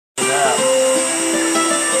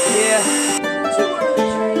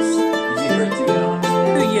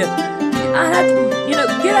have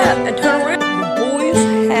to, get out and turn around. The boys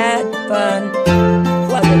had fun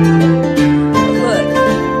playing. Look,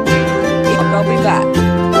 I'll be back.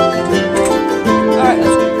 Alright,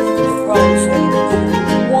 let's go. Probably saying,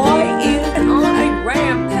 why is it on a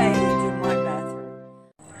rampage in my bathroom?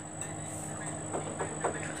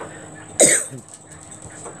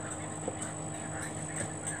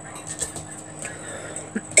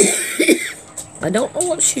 I don't know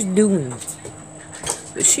what she's doing,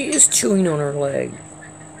 but she is chewing on her leg.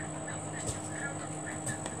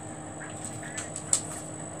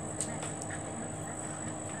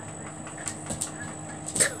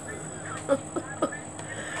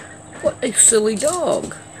 What a silly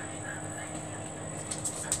dog.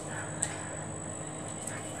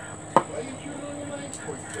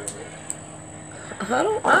 I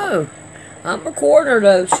don't know. I'm recording her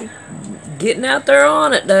though. She's getting out there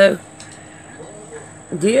on it though.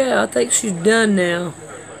 Yeah, I think she's done now.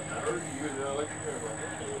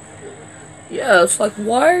 Yeah, it's like,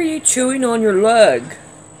 why are you chewing on your leg?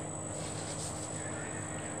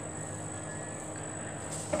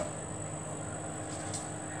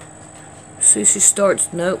 See, she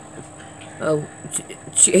starts, nope. Oh,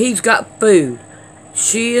 he's got food.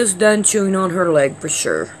 She is done chewing on her leg for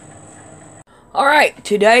sure. Alright,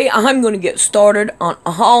 today I'm going to get started on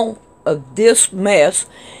all of this mess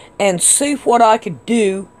and see what I could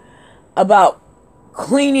do about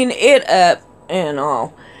cleaning it up and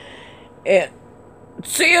all. And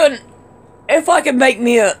seeing if I can make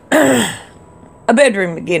me a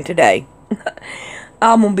bedroom again today.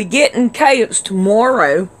 I'm going to be getting Cadence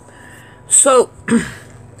tomorrow. So,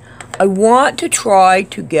 I want to try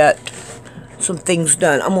to get some things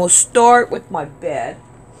done. I'm going to start with my bed.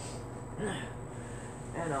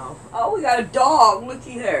 And oh, we got a dog.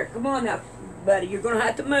 Looky there. Come on now, buddy. You're going to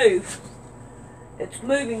have to move. It's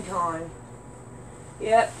moving time.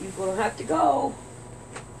 Yep, you're going to have to go.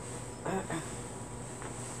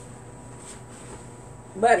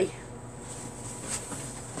 Buddy.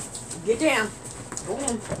 Get down. Go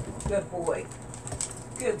on. Good boy.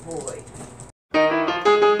 Good boy.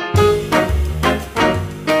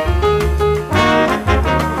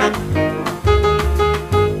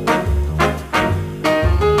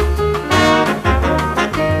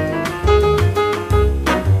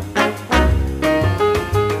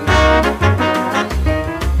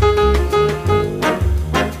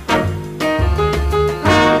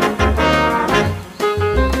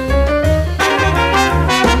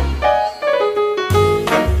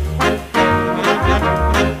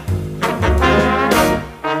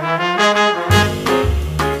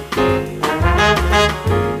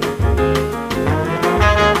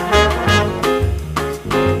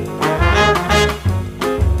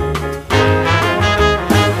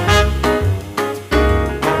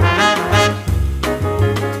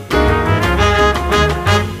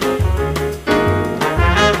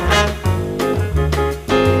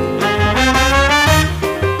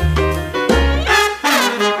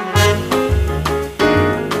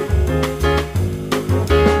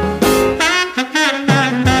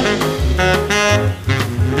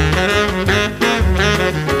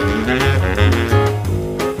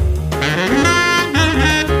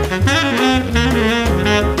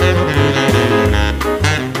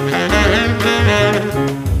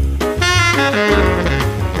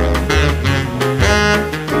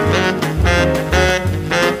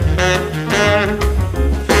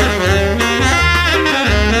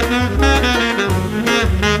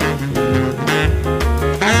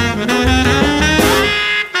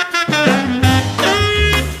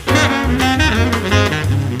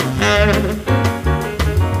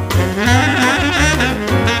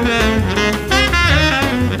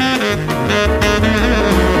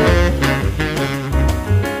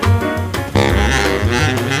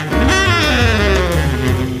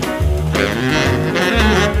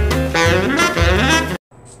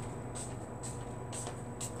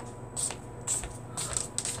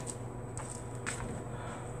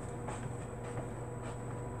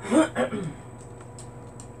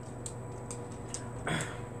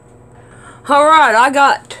 Alright, I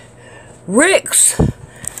got Rick's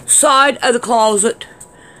side of the closet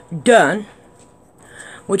done,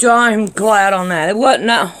 which I'm glad on that. It wasn't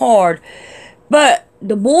that hard, but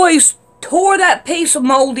the boys tore that piece of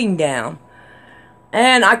molding down,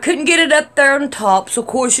 and I couldn't get it up there on top, so of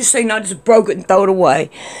course you seen I just broke it and threw it away,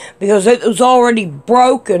 because it was already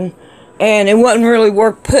broken, and it wasn't really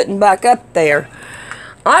worth putting back up there.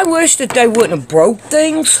 I wish that they wouldn't have broke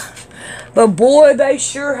things, but boy, they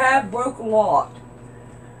sure have broke a lot.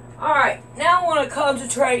 Alright, now I want to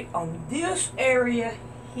concentrate on this area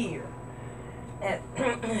here. And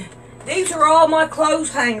these are all my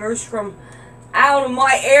clothes hangers from out of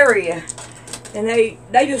my area, and they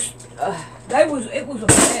just it was a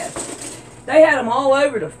mess. They had them all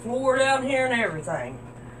over the floor down here and everything.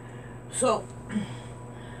 So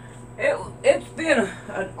it's been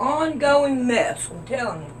an ongoing mess, I'm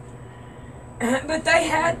telling you. But they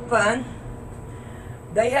had fun.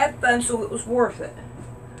 They had fun, so it was worth it.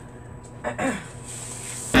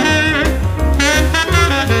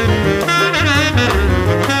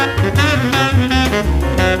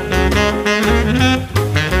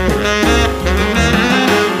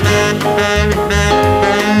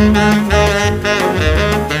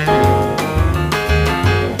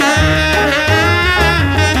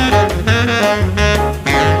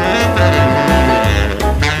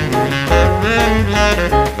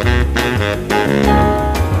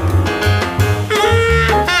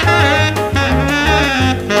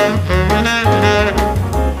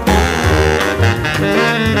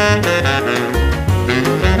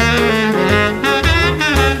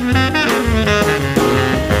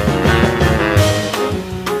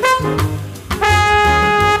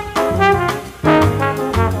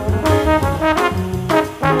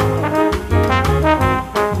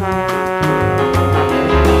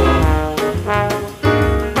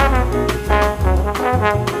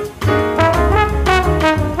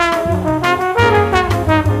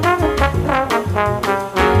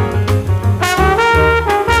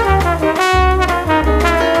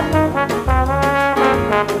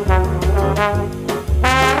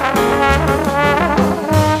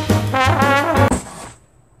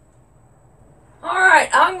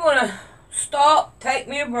 I'm gonna stop, take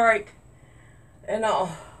me a break, and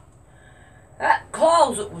that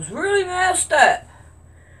closet was really messed up,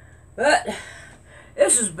 but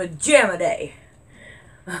this is pajama day.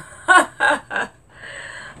 Alright,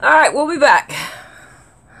 we'll be back.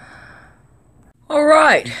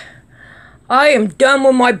 Alright, I am done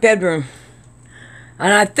with my bedroom,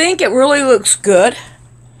 and I think it really looks good.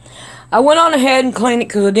 I went on ahead and cleaned it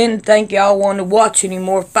because I didn't think y'all wanted to watch any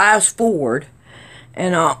more fast forward.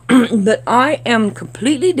 And but I am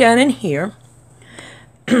completely done in here,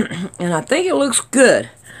 and I think it looks good.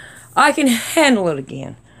 I can handle it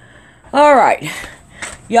again. Alright,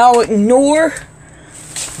 y'all ignore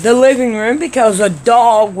the living room because a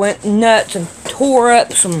dog went nuts and tore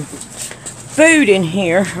up some food in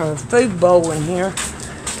here, or a food bowl in here,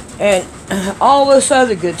 and all this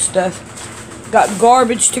other good stuff. Got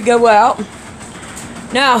garbage to go out.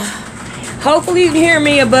 Now, hopefully you can hear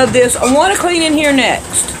me above this. I want to clean in here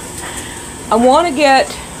next. I want to get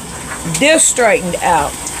this straightened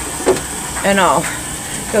out and all,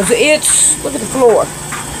 because it's, look at the floor.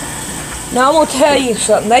 Now I'm going to tell you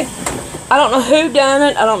something. I don't know who done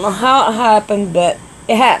it. I don't know how it happened, but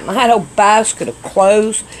it happened. I had a whole basket of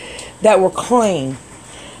clothes that were clean,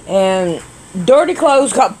 and dirty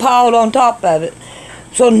clothes got piled on top of it.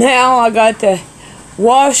 So now I got to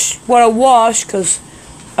wash what I washed, because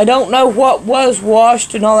I don't know what was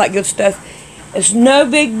washed and all that good stuff. It's no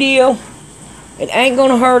big deal. It ain't going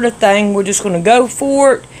to hurt a thing. We're just going to go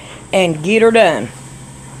for it and get her done.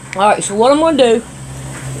 Alright, so what I'm going to do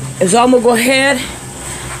is I'm going to go ahead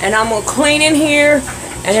and I'm going to clean in here,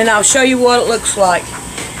 and then I'll show you what it looks like.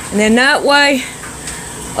 And then that way,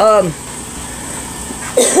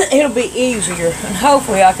 it'll be easier. And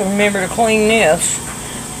hopefully I can remember to clean this.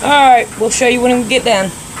 Alright, we'll show you when we get done.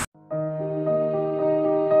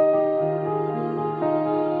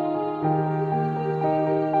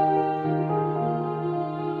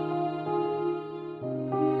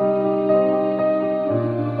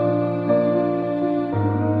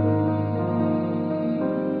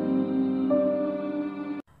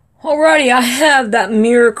 Alrighty, I have that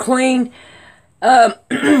mirror clean.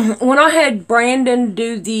 When I had Brandon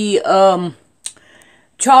do the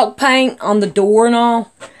chalk paint on the door and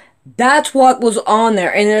all, that's what was on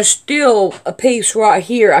there. And there's still a piece right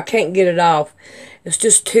here. I can't get it off. It's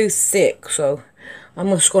just too thick, so I'm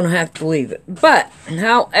just going to have to leave it. But,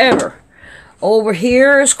 however, over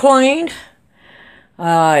here is cleaned.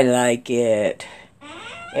 I like it.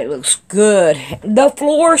 It looks good. The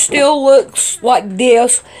floor still looks like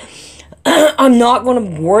this. I'm not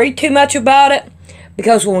going to worry too much about it,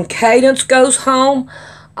 because when Cadence goes home,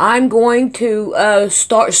 I'm going to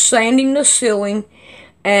start sanding the ceiling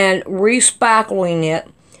and re-spackling it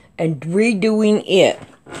and redoing it.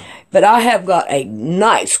 But I have got a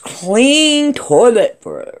nice clean toilet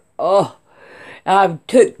for her. Oh, I've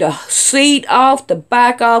took the seat off, the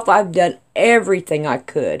back off. I've done everything I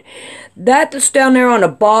could. That's down there on the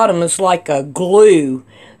bottom is like a glue,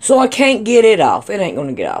 so I can't get it off. It ain't going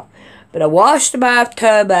to get off. But I washed the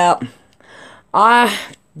bathtub out.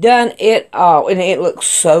 I've done it all, and it looks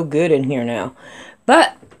so good in here now.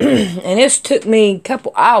 But And this took me a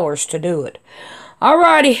couple hours to do it.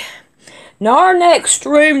 Alrighty. Now our next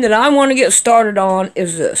room that I want to get started on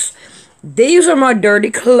is this. These are my dirty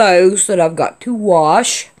clothes that I've got to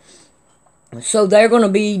wash. So they're going to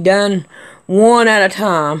be done one at a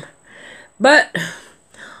time. But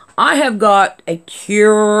I have got a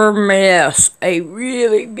pure mess. A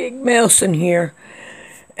really big mess in here.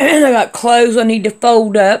 And I got clothes I need to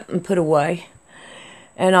fold up and put away.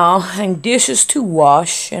 And all. And dishes to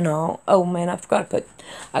wash and all. Oh man, I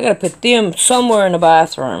gotta put them somewhere in the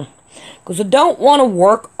bathroom. Because I don't want to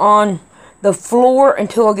work on the floor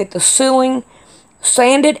until I get the ceiling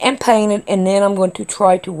sanded and painted. And then I'm going to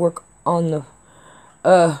try to work on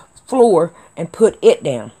the floor and put it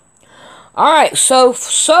down. Alright, so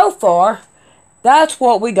far, that's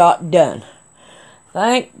what we got done.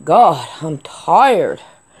 Thank God, I'm tired.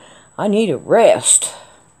 I need a rest.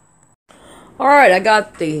 Alright, I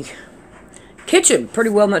got the kitchen pretty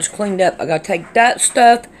well much cleaned up. I gotta take that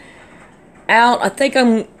stuff out. I think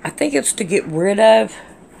it's to get rid of.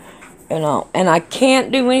 And I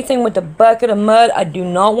can't do anything with the bucket of mud. I do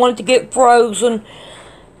not want it to get frozen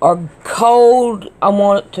or cold. I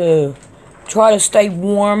want it to try to stay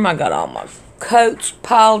warm. I got all my coats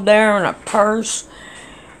piled there in a purse.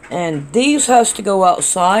 And these has to go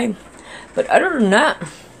outside. But other than that,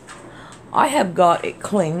 I have got it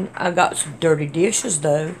clean. I got some dirty dishes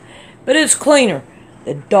though. But it's cleaner.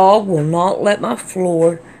 The dog will not let my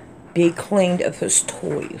floor be cleaned of his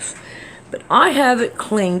toys. But I have it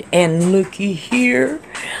cleaned, and looky here.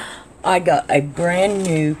 I got a brand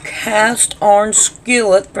new cast iron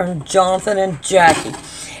skillet from Jonathan and Jackie.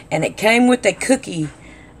 And it came with a cookie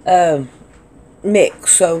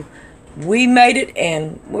mix. So we made it,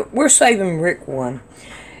 and we're saving Rick one.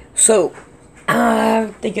 So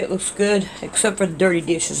I think it looks good, except for the dirty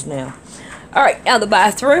dishes now. Alright, now the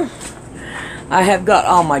bathroom. I have got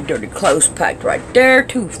all my dirty clothes packed right there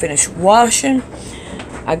to finish washing.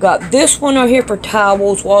 I got this one right here for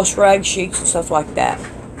towels, wash rag, sheets, and stuff like that.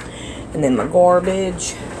 And then my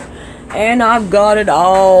garbage. And I've got it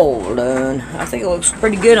all done. I think it looks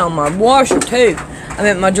pretty good on my washer too. I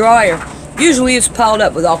mean my dryer. Usually it's piled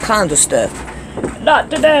up with all kinds of stuff.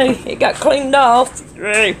 Not today. It got cleaned off.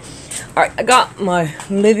 Alright, I got my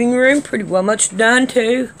living room pretty well much done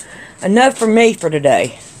too. Enough for me for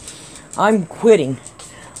today. I'm quitting.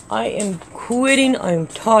 I am quitting. I'm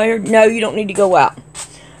tired. No, you don't need to go out.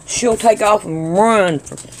 She'll take off and run.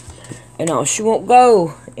 She won't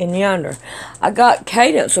go in yonder. I got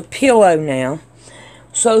Cadence a pillow now.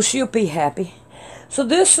 So she'll be happy. So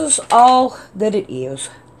this is all that it is.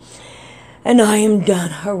 And I am done.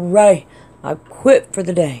 Hooray. I quit for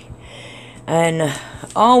the day. And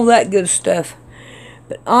all that good stuff.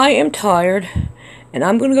 But I am tired. And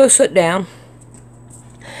I'm going to go sit down.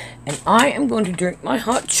 And I am going to drink my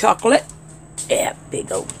hot chocolate. Yeah,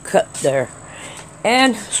 big old cup there.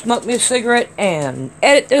 And smoke me a cigarette and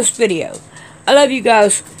edit this video. I love you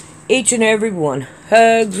guys, each and every one.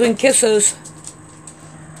 Hugs and kisses.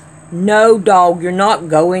 No, dog, you're not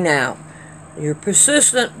going out. You're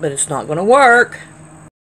persistent, but it's not going to work.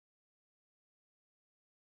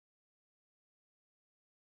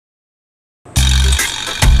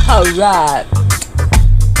 Alright.